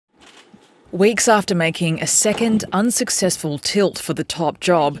Weeks after making a second unsuccessful tilt for the top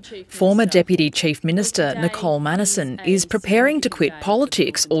job, former Deputy Chief Minister Nicole Manison is preparing to quit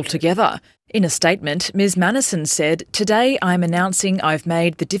politics altogether. In a statement, Ms Manison said, "Today I'm announcing I've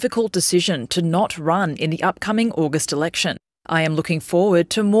made the difficult decision to not run in the upcoming August election. I am looking forward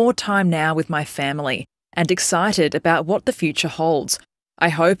to more time now with my family and excited about what the future holds. I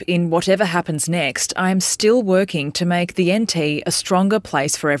hope in whatever happens next, I am still working to make the NT a stronger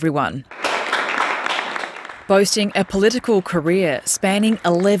place for everyone." Boasting a political career spanning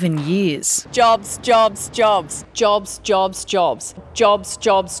 11 years. Jobs, jobs, jobs, jobs, jobs, jobs, jobs,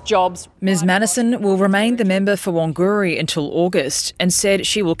 jobs, jobs. Ms Manison will remain the member for Wanguri until August and said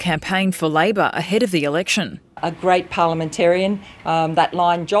she will campaign for Labor ahead of the election. A great parliamentarian. That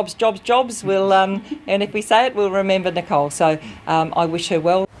line, jobs, jobs, jobs, will, and if we say it, we'll remember Nicole. So I wish her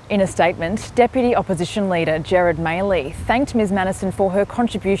well. In a statement, Deputy Opposition Leader Gerard Maylie thanked Ms Manison for her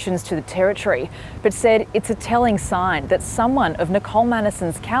contributions to the Territory, but said it's a telling sign that someone of Nicole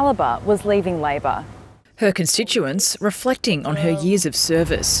Manison's calibre was leaving Labor. Her constituents reflecting on her years of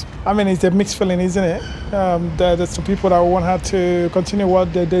service. I mean, it's a mixed feeling, isn't it? There's some people that want her to continue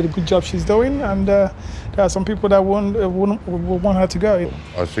the good job she's doing, and there are some people that want her to go.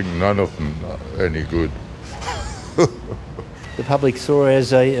 I think none of them are any good. The public saw her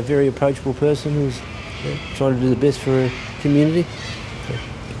as a very approachable person who's trying to do the best for her community.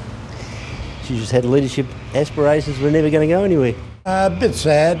 She just had leadership aspirations, we're never going to go anywhere. A bit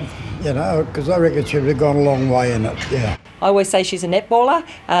sad, you know, because I reckon she would have gone a long way in it, yeah. I always say she's a netballer,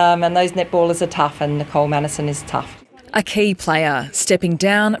 and those netballers are tough, and Nicole Manison is tough. A key player stepping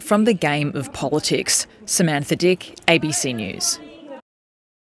down from the game of politics. Samantha Dick, ABC News.